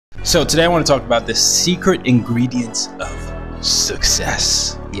So today I want to talk about the secret ingredients of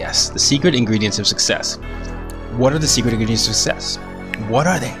success. Yes, the secret ingredients of success. What are the secret ingredients of success? What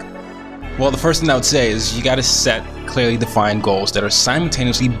are they? Well, the first thing I would say is you got to set clearly defined goals that are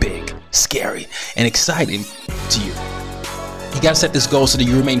simultaneously big, scary, and exciting to you. You got to set this goal so that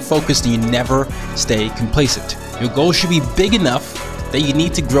you remain focused and you never stay complacent. Your goals should be big enough that you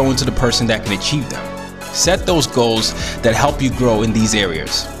need to grow into the person that can achieve them. Set those goals that help you grow in these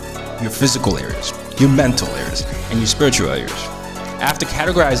areas. Your physical areas, your mental areas, and your spiritual areas. After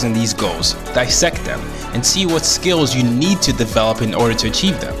categorizing these goals, dissect them and see what skills you need to develop in order to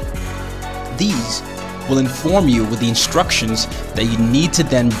achieve them. These will inform you with the instructions that you need to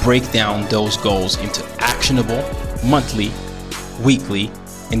then break down those goals into actionable, monthly, weekly,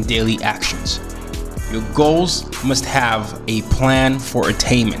 and daily actions. Your goals must have a plan for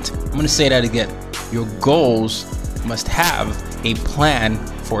attainment. I'm going to say that again. Your goals must have a plan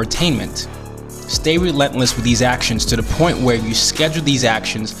for attainment. Stay relentless with these actions to the point where you schedule these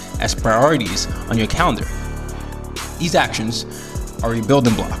actions as priorities on your calendar. These actions are your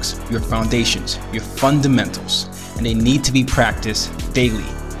building blocks, your foundations, your fundamentals, and they need to be practiced daily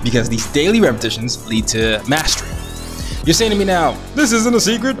because these daily repetitions lead to mastery. You're saying to me now, this isn't a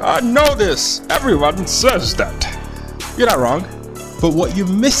secret, I know this, everyone says that. You're not wrong, but what you're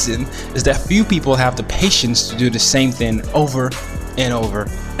missing is that few people have the patience to do the same thing over and over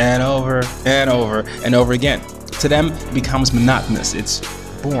and over and over and over again. To them, it becomes monotonous, it's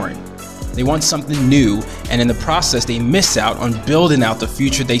boring. They want something new, and in the process, they miss out on building out the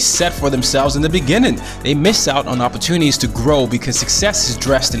future they set for themselves in the beginning. They miss out on opportunities to grow because success is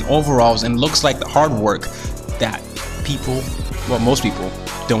dressed in overalls and looks like the hard work that most people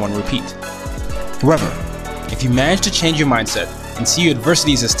don't want to repeat. However, if you manage to change your mindset and see your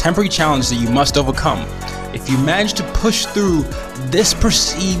adversities as temporary challenges that you must overcome, if you manage to push through this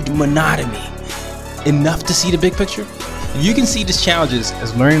perceived monotony enough to see the big picture, if you can see these challenges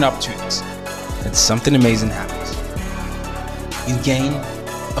as learning opportunities, then something amazing happens. You gain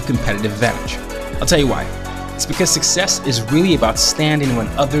a competitive advantage. I'll tell you why. It's because success is really about standing when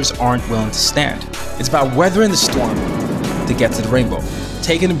others aren't willing to stand. It's about weathering the storm to get to the rainbow,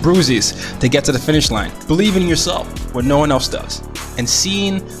 taking the bruises to get to the finish line, believing in yourself when no one else does, and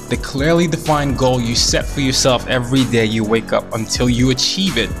seeing the clearly defined goal you set for yourself every day you wake up until you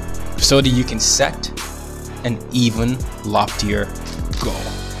achieve it so that you can set an even loftier goal.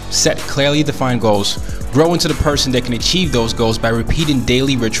 Set clearly defined goals, grow into the person that can achieve those goals by repeating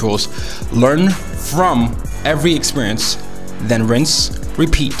daily rituals, learn from every experience, then rinse,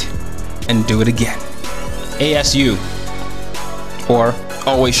 repeat, and do it again. ASU, or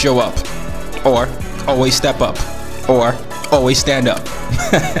always show up, or always step up, or always stand up.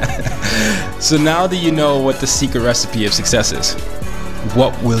 So now that you know what the secret recipe of success is,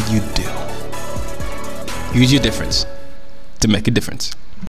 what will you do? Use your difference to make a difference.